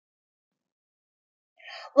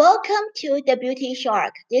Welcome to the Beauty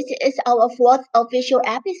Shark. This is our fourth official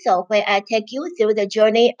episode where I take you through the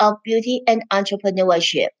journey of beauty and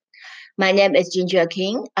entrepreneurship. My name is Ginger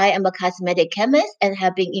King. I am a cosmetic chemist and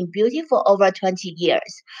have been in beauty for over 20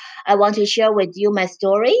 years. I want to share with you my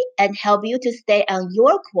story and help you to stay on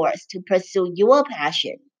your course to pursue your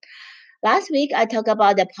passion. Last week, I talked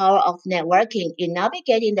about the power of networking in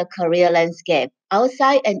navigating the career landscape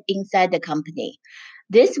outside and inside the company.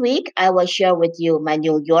 This week, I will share with you my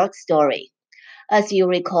New York story. As you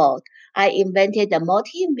recall, I invented the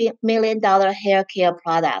multi-million dollar hair care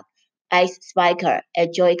product, Ice Spiker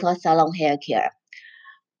at Joico Salon Hair Care,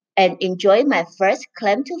 and enjoyed my first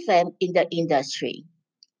claim to fame in the industry.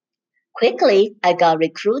 Quickly, I got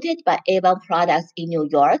recruited by Avon Products in New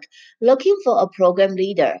York, looking for a program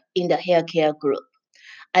leader in the hair care group.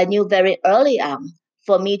 I knew very early on,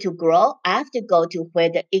 for me to grow, I have to go to where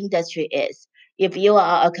the industry is. If you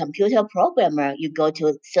are a computer programmer, you go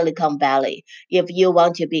to Silicon Valley. If you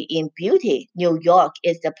want to be in beauty, New York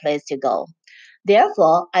is the place to go.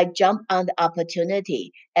 Therefore, I jumped on the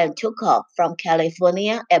opportunity and took off from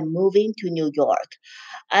California and moving to New York.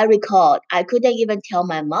 I recalled I couldn't even tell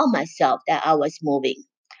my mom myself that I was moving.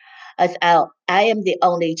 As I am the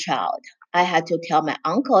only child, I had to tell my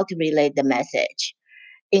uncle to relay the message.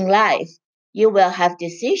 In life, you will have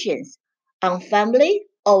decisions on family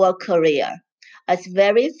or career, as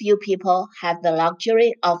very few people have the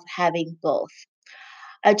luxury of having both.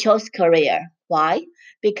 I chose career. Why?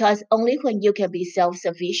 Because only when you can be self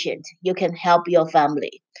sufficient, you can help your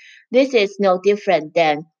family. This is no different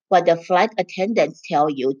than what the flight attendants tell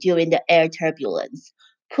you during the air turbulence.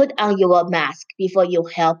 Put on your mask before you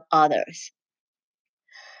help others.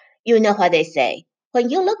 You know what they say. When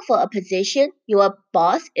you look for a position, your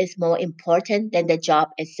boss is more important than the job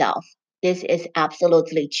itself. This is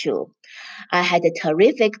absolutely true. I had a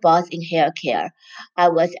terrific boss in hair care. I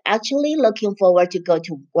was actually looking forward to go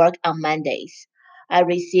to work on Mondays. I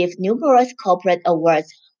received numerous corporate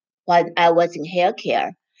awards when I was in hair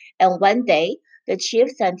care. And one day, the chief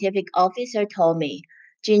scientific officer told me,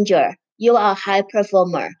 Ginger, you are a high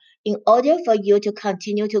performer. In order for you to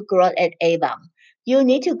continue to grow at Avon, you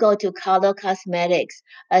need to go to Color Cosmetics,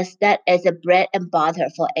 as that is the bread and butter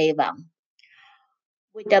for Avon.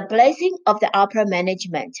 With the blessing of the upper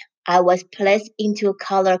management, I was placed into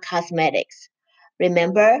Color Cosmetics.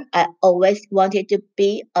 Remember, I always wanted to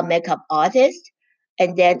be a makeup artist,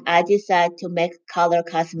 and then I decided to make Color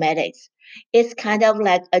Cosmetics. It's kind of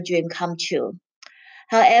like a dream come true.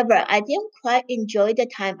 However, I didn't quite enjoy the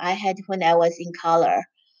time I had when I was in color,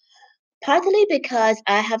 partly because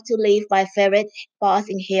I have to leave my favorite boss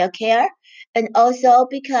in hair care, and also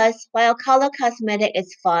because while color cosmetic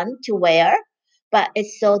is fun to wear, but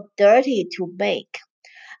it's so dirty to make.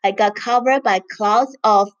 I got covered by clouds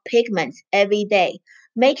of pigments every day,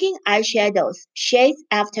 making eyeshadows shades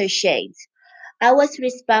after shades. I was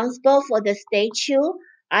responsible for the statue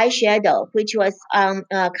eyeshadow, which was on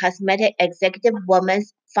a Cosmetic Executive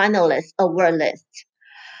Woman's finalist award list.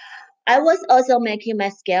 I was also making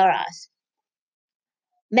mascaras.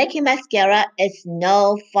 Making mascara is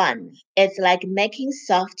no fun. It's like making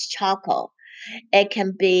soft charcoal. It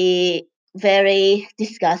can be very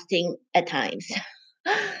disgusting at times.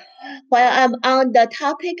 While I'm on the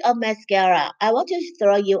topic of mascara, I want to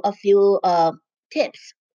throw you a few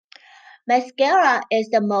tips. Mascara is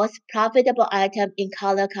the most profitable item in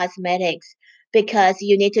color cosmetics because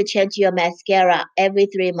you need to change your mascara every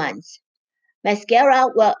 3 months. Mascara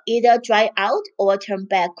will either dry out or turn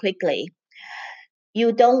back quickly.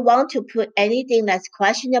 You don't want to put anything that's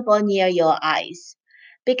questionable near your eyes.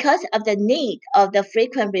 Because of the need of the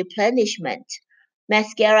frequent replenishment,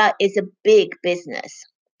 mascara is a big business.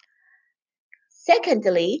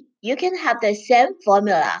 Secondly, you can have the same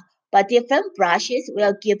formula, but different brushes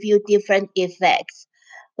will give you different effects.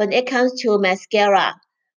 When it comes to mascara,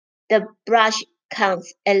 the brush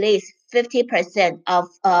counts at least 50% of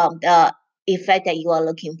the effect that you are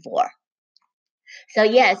looking for. So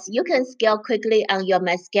yes, you can scale quickly on your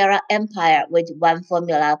mascara empire with one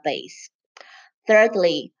formula base.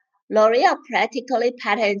 Thirdly, L'Oreal practically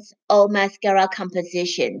patents all mascara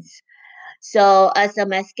compositions. So as a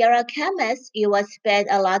mascara chemist, you will spend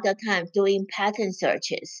a lot of time doing patent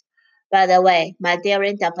searches. By the way, my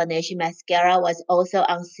Daring Definition mascara was also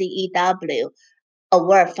on CEW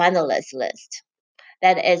award finalist list.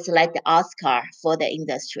 That is like the Oscar for the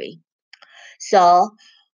industry. So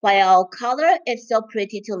while color is so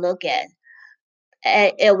pretty to look at,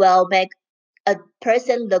 it will make a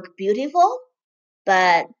person look beautiful,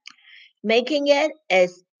 but making it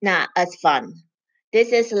is not as fun.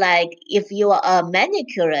 This is like if you are a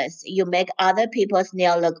manicurist, you make other people's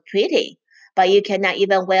nail look pretty, but you cannot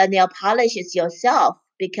even wear nail polishes yourself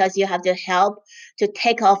because you have to help to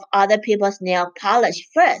take off other people's nail polish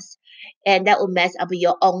first, and that will mess up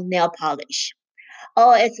your own nail polish.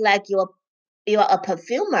 Or it's like you're a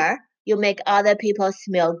perfumer, you make other people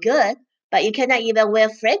smell good, but you cannot even wear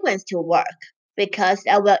fragrance to work because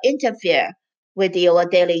that will interfere with your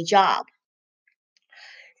daily job.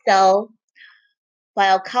 So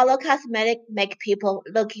while color cosmetics make people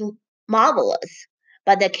looking marvelous,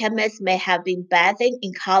 but the chemist may have been bathing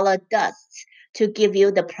in color dusts to give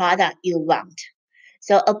you the product you want.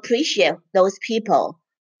 So appreciate those people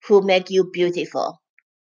who make you beautiful.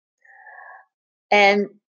 And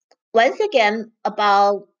once again,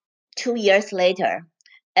 about 2 years later,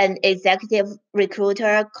 an executive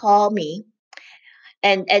recruiter called me.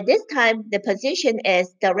 And at this time, the position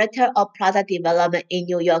is Director of Product Development in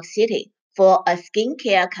New York City for a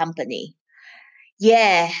skincare company.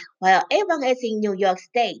 Yeah, while Avon is in New York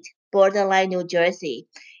State, borderline New Jersey,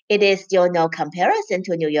 it is still no comparison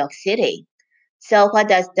to New York City. So what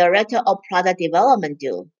does Director of Product Development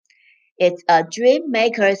do? It's a dream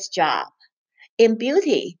maker's job. In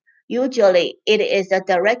beauty, usually it is the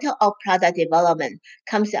Director of Product Development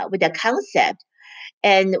comes up with a concept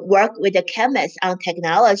and work with the chemists on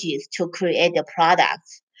technologies to create the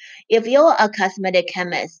products. If you're a cosmetic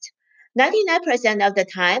chemist, 99% of the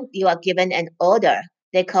time you are given an order.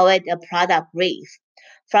 They call it a product brief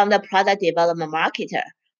from the product development marketer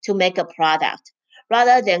to make a product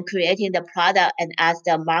rather than creating the product and ask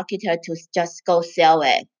the marketer to just go sell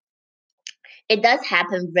it. It does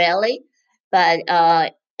happen rarely, but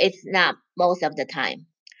it's not most of the time.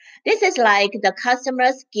 This is like the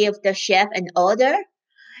customers give the chef an order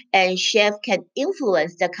and chef can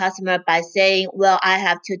influence the customer by saying, well, I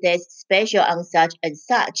have today's special on such and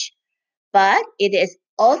such. But it is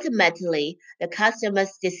ultimately the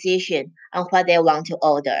customer's decision on what they want to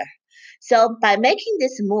order. So by making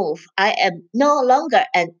this move, I am no longer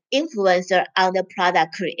an influencer on the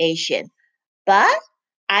product creation, but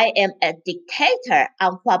I am a dictator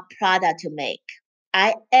on what product to make.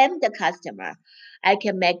 I am the customer. I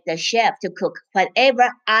can make the chef to cook whatever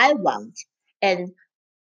I want and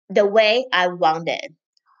the way I want it,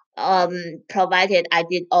 provided I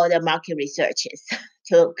did all the market researches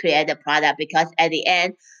to create the product because at the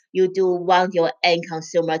end, you do want your end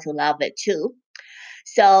consumer to love it too.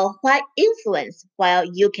 So why influence while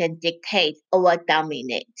you can dictate or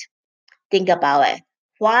dominate? Think about it.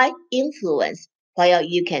 Why influence while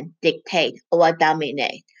you can dictate or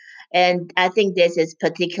dominate? And I think this is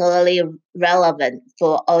particularly relevant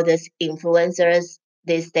for all these influencers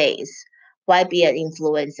these days. Why be an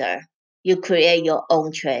influencer? You create your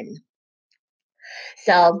own trend.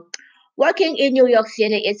 So, working in New York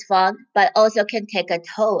City is fun, but also can take a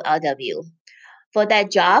toll out of you. For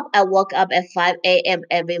that job, I woke up at 5 a.m.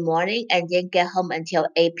 every morning and didn't get home until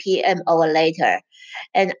 8 p.m. or later.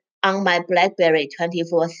 And on my BlackBerry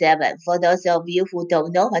 24/7. For those of you who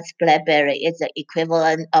don't know what's BlackBerry, it's the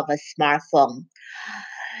equivalent of a smartphone.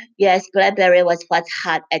 Yes, BlackBerry was what's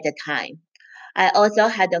hot at the time. I also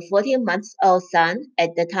had a 14-month-old son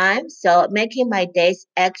at the time, so making my days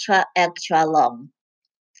extra, extra long.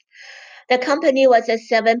 The company was a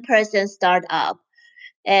 7-person startup,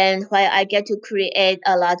 and while I get to create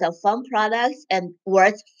a lot of fun products and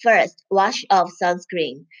world's first wash off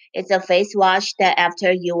sunscreen, it's a face wash that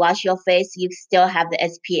after you wash your face, you still have the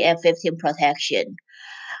SPF 15 protection.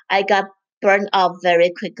 I got burned out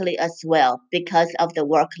very quickly as well because of the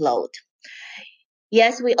workload.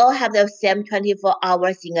 Yes, we all have the same 24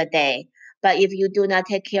 hours in a day, but if you do not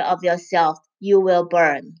take care of yourself, you will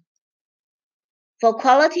burn. For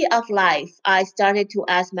quality of life, I started to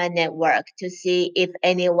ask my network to see if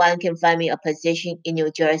anyone can find me a position in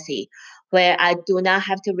New Jersey where I do not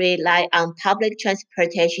have to rely on public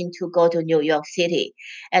transportation to go to New York City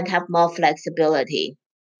and have more flexibility.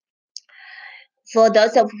 For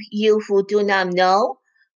those of you who do not know,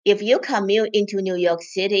 if you commute into New York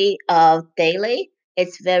City daily,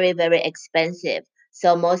 it's very, very expensive.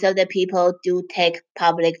 So most of the people do take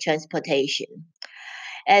public transportation.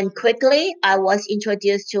 And quickly, I was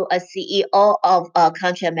introduced to a CEO of a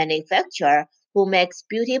contract manufacturer who makes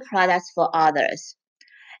beauty products for others.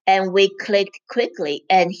 And we clicked quickly,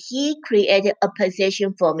 and he created a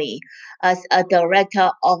position for me as a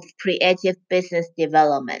director of creative business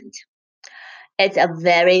development. It's a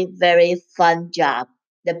very, very fun job,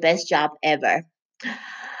 the best job ever.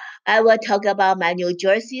 I will talk about my New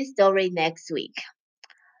Jersey story next week.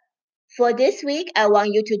 For this week, I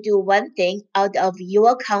want you to do one thing out of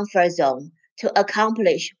your comfort zone to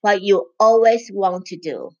accomplish what you always want to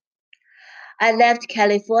do. I left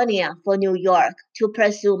California for New York to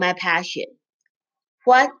pursue my passion.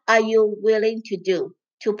 What are you willing to do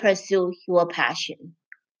to pursue your passion?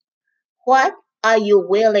 What are you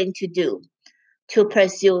willing to do to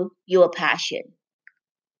pursue your passion?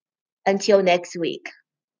 Until next week,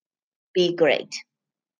 be great.